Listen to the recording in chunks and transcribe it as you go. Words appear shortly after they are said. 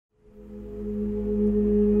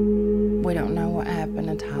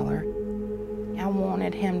happened to Tyler. I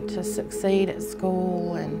wanted him to succeed at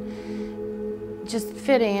school and just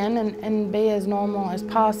fit in and be as normal as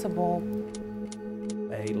possible.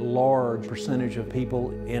 A large percentage of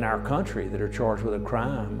people in our country that are charged with a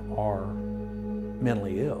crime are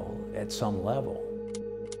mentally ill at some level.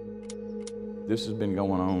 This has been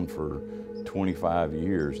going on for 25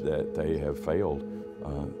 years that they have failed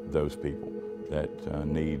those people that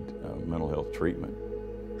need mental health treatment.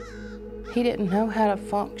 He didn't know how to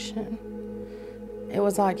function. It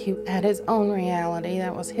was like he had his own reality.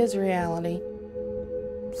 That was his reality.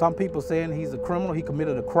 Some people saying he's a criminal, he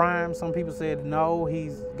committed a crime. Some people said no,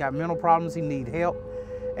 he's got mental problems, he needs help.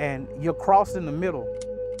 And you're crossed in the middle.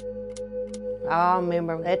 I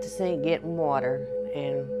remember at the sink getting water,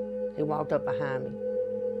 and he walked up behind me.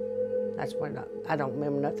 That's when I don't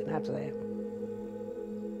remember nothing after that.